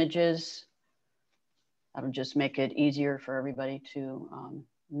your images. That'll just make it easier for everybody to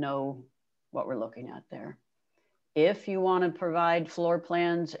know what we're looking at there. If you want to provide floor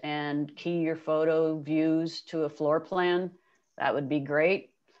plans and key your photo views to a floor plan, that would be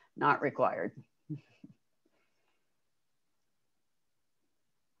great, not required.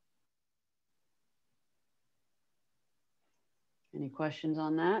 Any questions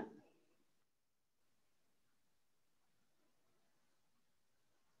on that?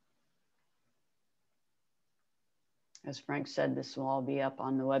 As Frank said, this will all be up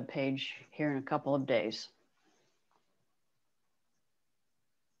on the webpage here in a couple of days.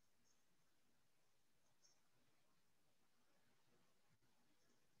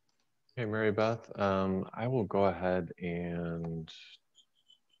 Okay, Mary Beth, I will go ahead and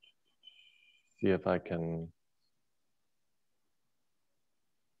see if I can.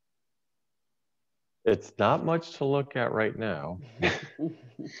 It's not much to look at right now,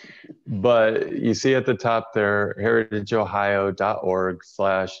 but you see at the top there,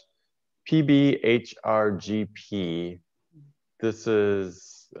 heritageohio.org/PBHRGP. This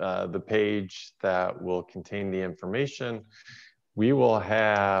is the page that will contain the information. We will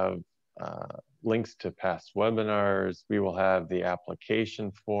have links to past webinars. We will have the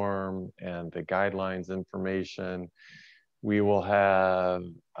application form and the guidelines information. We will have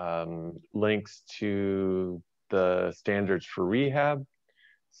links to the standards for rehab,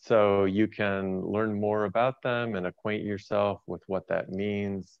 so you can learn more about them and acquaint yourself with what that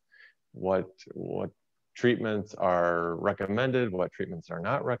means, what treatments are recommended, what treatments are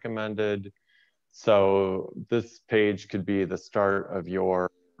not recommended. So this page could be the start of your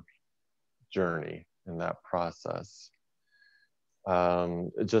journey in that process.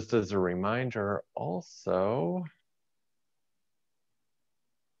 Just as a reminder, also,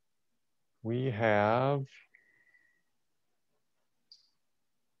 we have,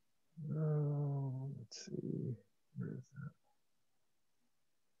 let's see, where is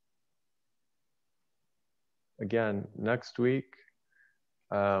that? Again, next week,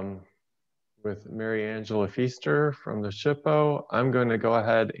 with Mary Angela Feaster from the SHPO, I'm going to go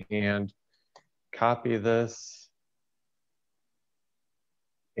ahead and copy this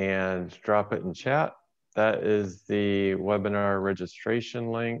and drop it in chat. That is the webinar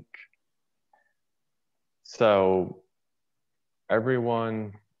registration link. So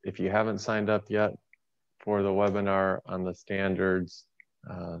everyone, if you haven't signed up yet for the webinar on the standards,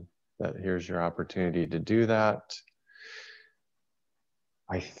 here's your opportunity to do that.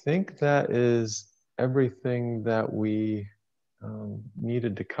 I think that is everything that we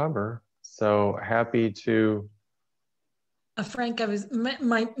needed to cover. So happy to. Frank,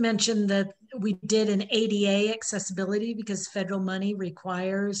 might mention that we did an ADA accessibility because federal money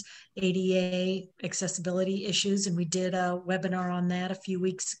requires ADA accessibility issues, and we did a webinar on that a few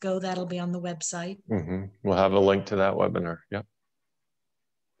weeks ago. That'll be on the website. Mm-hmm. We'll have a link to that webinar. Yep.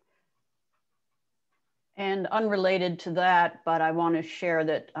 And unrelated to that, but I want to share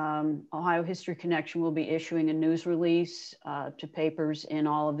that Ohio History Connection will be issuing a news release to papers in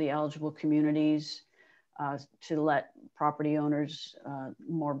all of the eligible communities to let property owners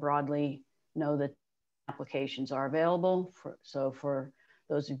more broadly know that applications are available. So for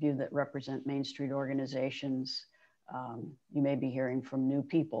those of you that represent Main Street organizations, you may be hearing from new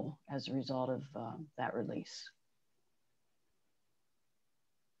people as a result of that release.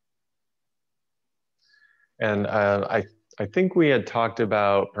 And I think we had talked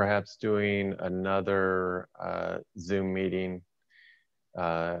about perhaps doing another Zoom meeting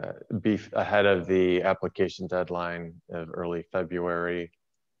ahead of the application deadline of early February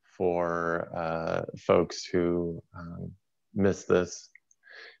for folks who missed this.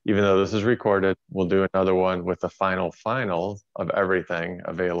 Even though this is recorded, we'll do another one with the final of everything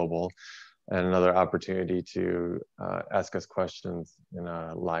available and another opportunity to ask us questions in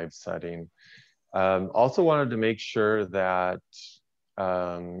a live setting. Also wanted to make sure that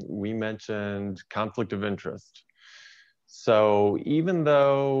we mentioned conflict of interest. So even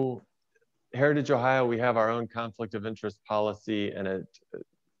though Heritage Ohio, we have our own conflict of interest policy, and it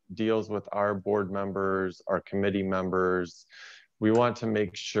deals with our board members, our committee members. We want to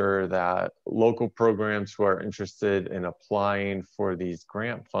make sure that local programs who are interested in applying for these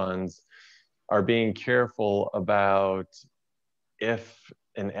grant funds are being careful about if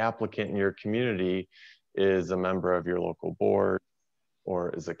an applicant in your community is a member of your local board or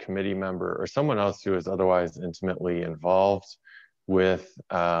is a committee member or someone else who is otherwise intimately involved with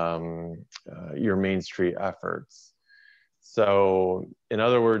your Main Street efforts. So in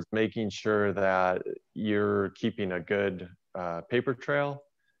other words, making sure that you're keeping a good paper trail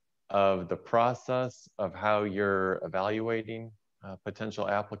of the process of how you're evaluating potential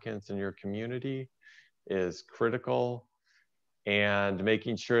applicants in your community is critical, and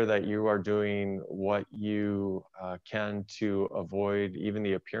making sure that you are doing what you can to avoid even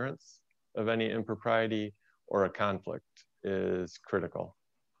the appearance of any impropriety or a conflict is critical.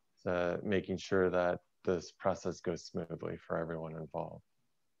 Making sure that this process goes smoothly for everyone involved.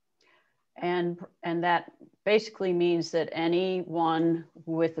 And that basically means that anyone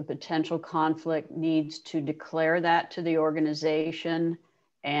with a potential conflict needs to declare that to the organization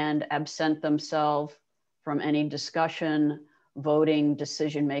and absent themselves from any discussion, voting,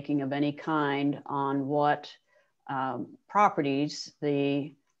 decision-making of any kind on what properties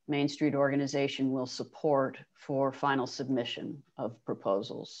the Main Street organization will support for final submission of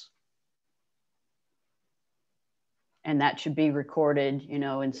proposals. And that should be recorded, you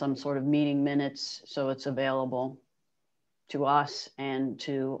know, in some sort of meeting minutes, so it's available to us and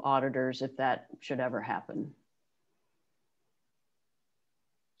to auditors if that should ever happen.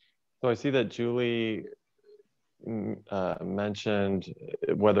 So I see that Julie mentioned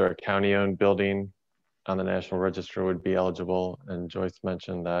whether a county-owned building on the National Register would be eligible, and Joyce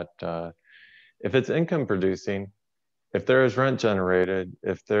mentioned that if it's income producing, if there is rent generated,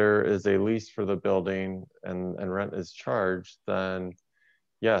 if there is a lease for the building and rent is charged, then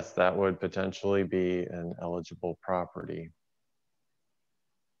yes, that would potentially be an eligible property.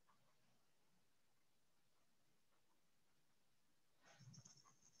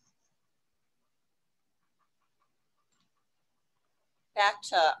 Back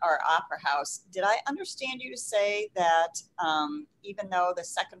to our opera house, did I understand you to say that even though the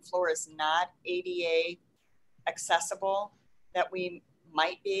second floor is not ADA accessible, that we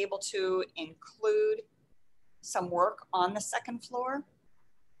might be able to include some work on the second floor?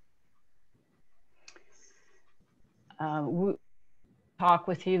 We talk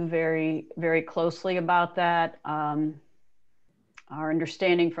with you very, very closely about that. Our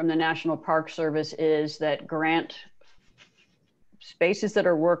understanding from the National Park Service is that grant spaces that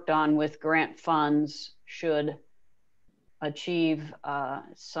are worked on with grant funds should achieve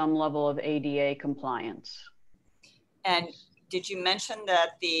some level of ADA compliance. And did you mention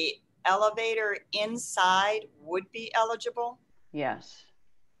that the elevator inside would be eligible? Yes.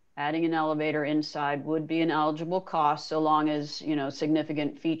 Adding an elevator inside would be an eligible cost, so long as, you know,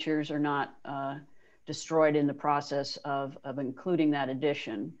 significant features are not destroyed in the process of including that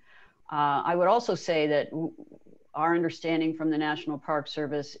addition. I would also say that our understanding from the National Park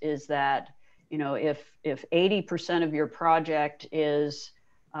Service is that, you know, if 80% of your project is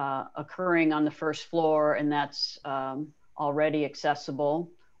occurring on the first floor and that's already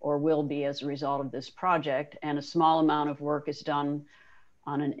accessible or will be as a result of this project, and a small amount of work is done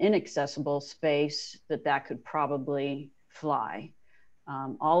on an inaccessible space, that could probably fly.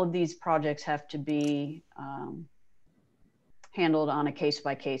 All of these projects have to be handled on a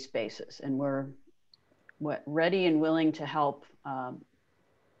case-by-case basis, and we're ready and willing to help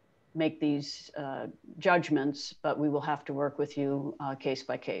make these judgments, but we will have to work with you case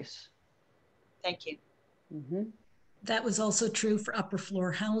by case. Thank you. Mm-hmm. That was also true for upper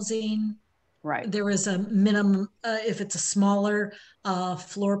floor housing. Right. There is a minimum, if it's a smaller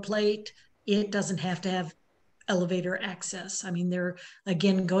floor plate, it doesn't have to have elevator access. I mean, they're,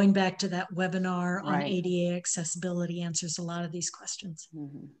 again, going back to that webinar on ADA accessibility answers a lot of these questions.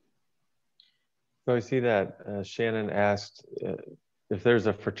 Mm-hmm. So I see that Shannon asked if there's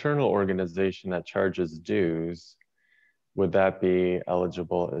a fraternal organization that charges dues, would that be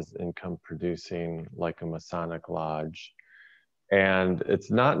eligible as income producing like a Masonic lodge? And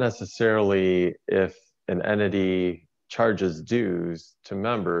it's not necessarily if an entity charges dues to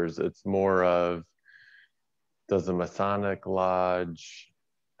members, it's more of, does the Masonic lodge,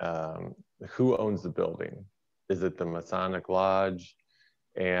 who owns the building? Is it the Masonic lodge?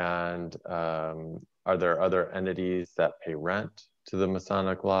 And are there other entities that pay rent to the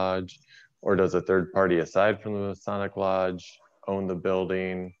Masonic lodge? Or does a third party aside from the Masonic lodge own the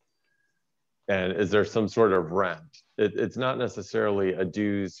building? And is there some sort of rent? It's not necessarily a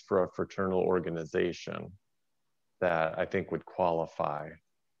dues for a fraternal organization that I think would qualify.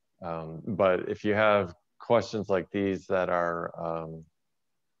 But if you have questions like these that are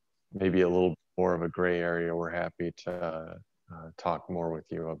maybe a little more of a gray area, we're happy to talk more with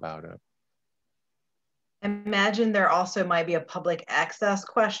you about it. Imagine there also might be a public access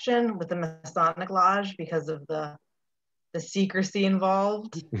question with the Masonic Lodge because of the secrecy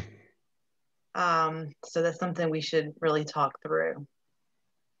involved. So that's something we should really talk through.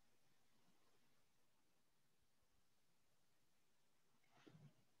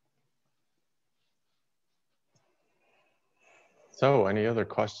 So any other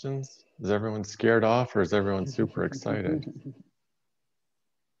questions? Is everyone scared off or is everyone super excited?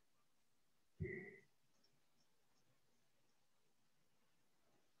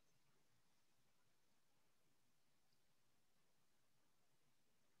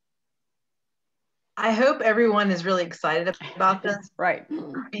 I hope everyone is really excited about this. Right.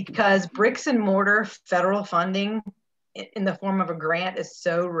 Because bricks and mortar federal funding in the form of a grant is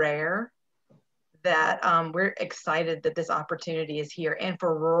so rare that we're excited that this opportunity is here. And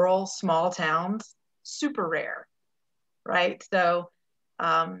for rural small towns, super rare, right? So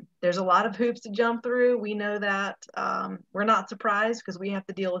there's a lot of hoops to jump through. We know that. We're not surprised because we have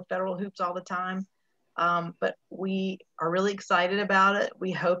to deal with federal hoops all the time. But we are really excited about it.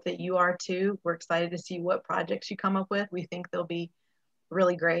 We hope that you are too. We're excited to see what projects you come up with. We think they'll be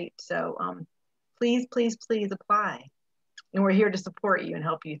really great. So please, please, please apply. And we're here to support you and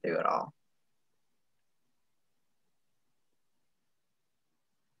help you through it all.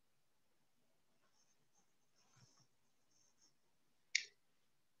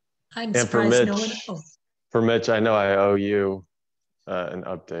 I'm surprised no one. Oh. For Mitch, I know I owe you an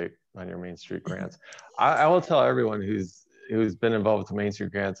update on your Main Street grants. I will tell everyone who's been involved with the Main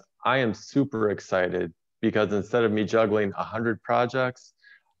Street grants, I am super excited because instead of me juggling 100 projects,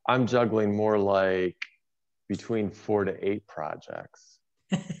 I'm juggling more like between 4 to 8 projects.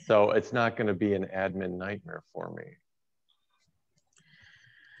 So it's not going to be an admin nightmare for me.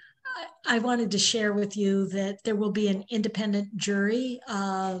 I wanted to share with you that there will be an independent jury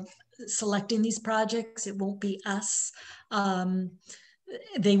selecting these projects. It won't be us.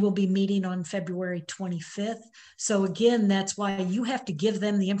 They will be meeting on February 25th. So again, that's why you have to give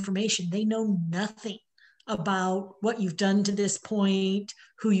them the information. They know nothing about what you've done to this point,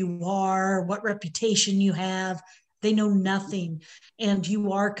 who you are, what reputation you have. They know nothing. And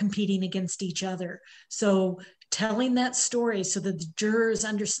you are competing against each other. So telling that story so that the jurors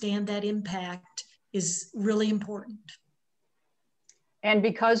understand that impact is really important. And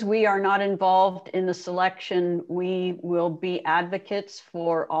because we are not involved in the selection, we will be advocates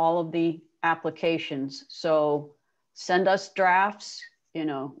for all of the applications. So send us drafts, you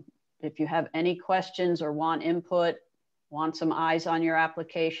know, if you have any questions or want input, want some eyes on your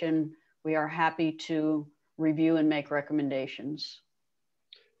application, we are happy to review and make recommendations.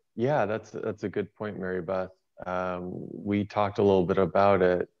 Yeah, that's a good point, Mary Beth. We talked a little bit about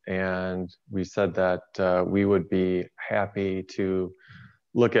it and we said that we would be happy to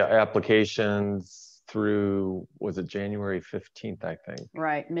look at applications through, was it January 15th, I think?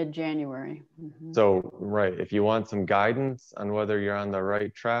 Right, mid-January. Mm-hmm. So, right, if you want some guidance on whether you're on the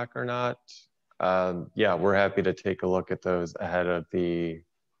right track or not, yeah, we're happy to take a look at those ahead of the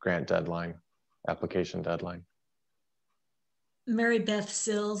grant deadline, application deadline. Mary Beth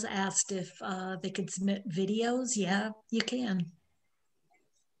Sills asked if they could submit videos. Yeah, you can.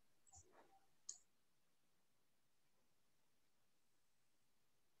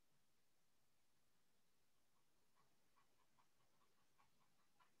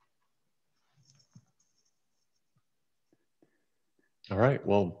 All right,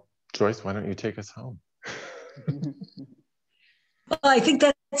 well, Joyce, why don't you take us home? Well, I think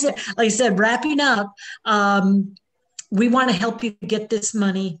that's it. Like I said, wrapping up, we want to help you get this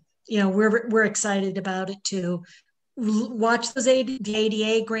money. You know, we're excited about it too. Watch the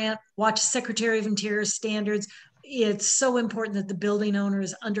ADA grant, watch Secretary of Interior standards. It's so important that the building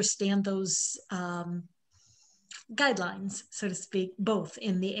owners understand those guidelines, so to speak, both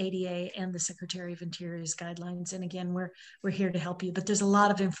in the ADA and the Secretary of Interior's guidelines. And again, we're here to help you, but there's a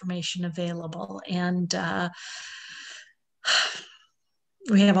lot of information available, and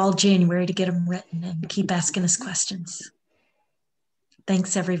we have all January to get them written, and keep asking us questions.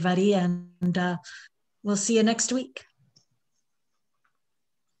 Thanks, everybody, and we'll see you next week.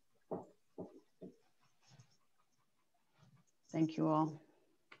 Thank you all.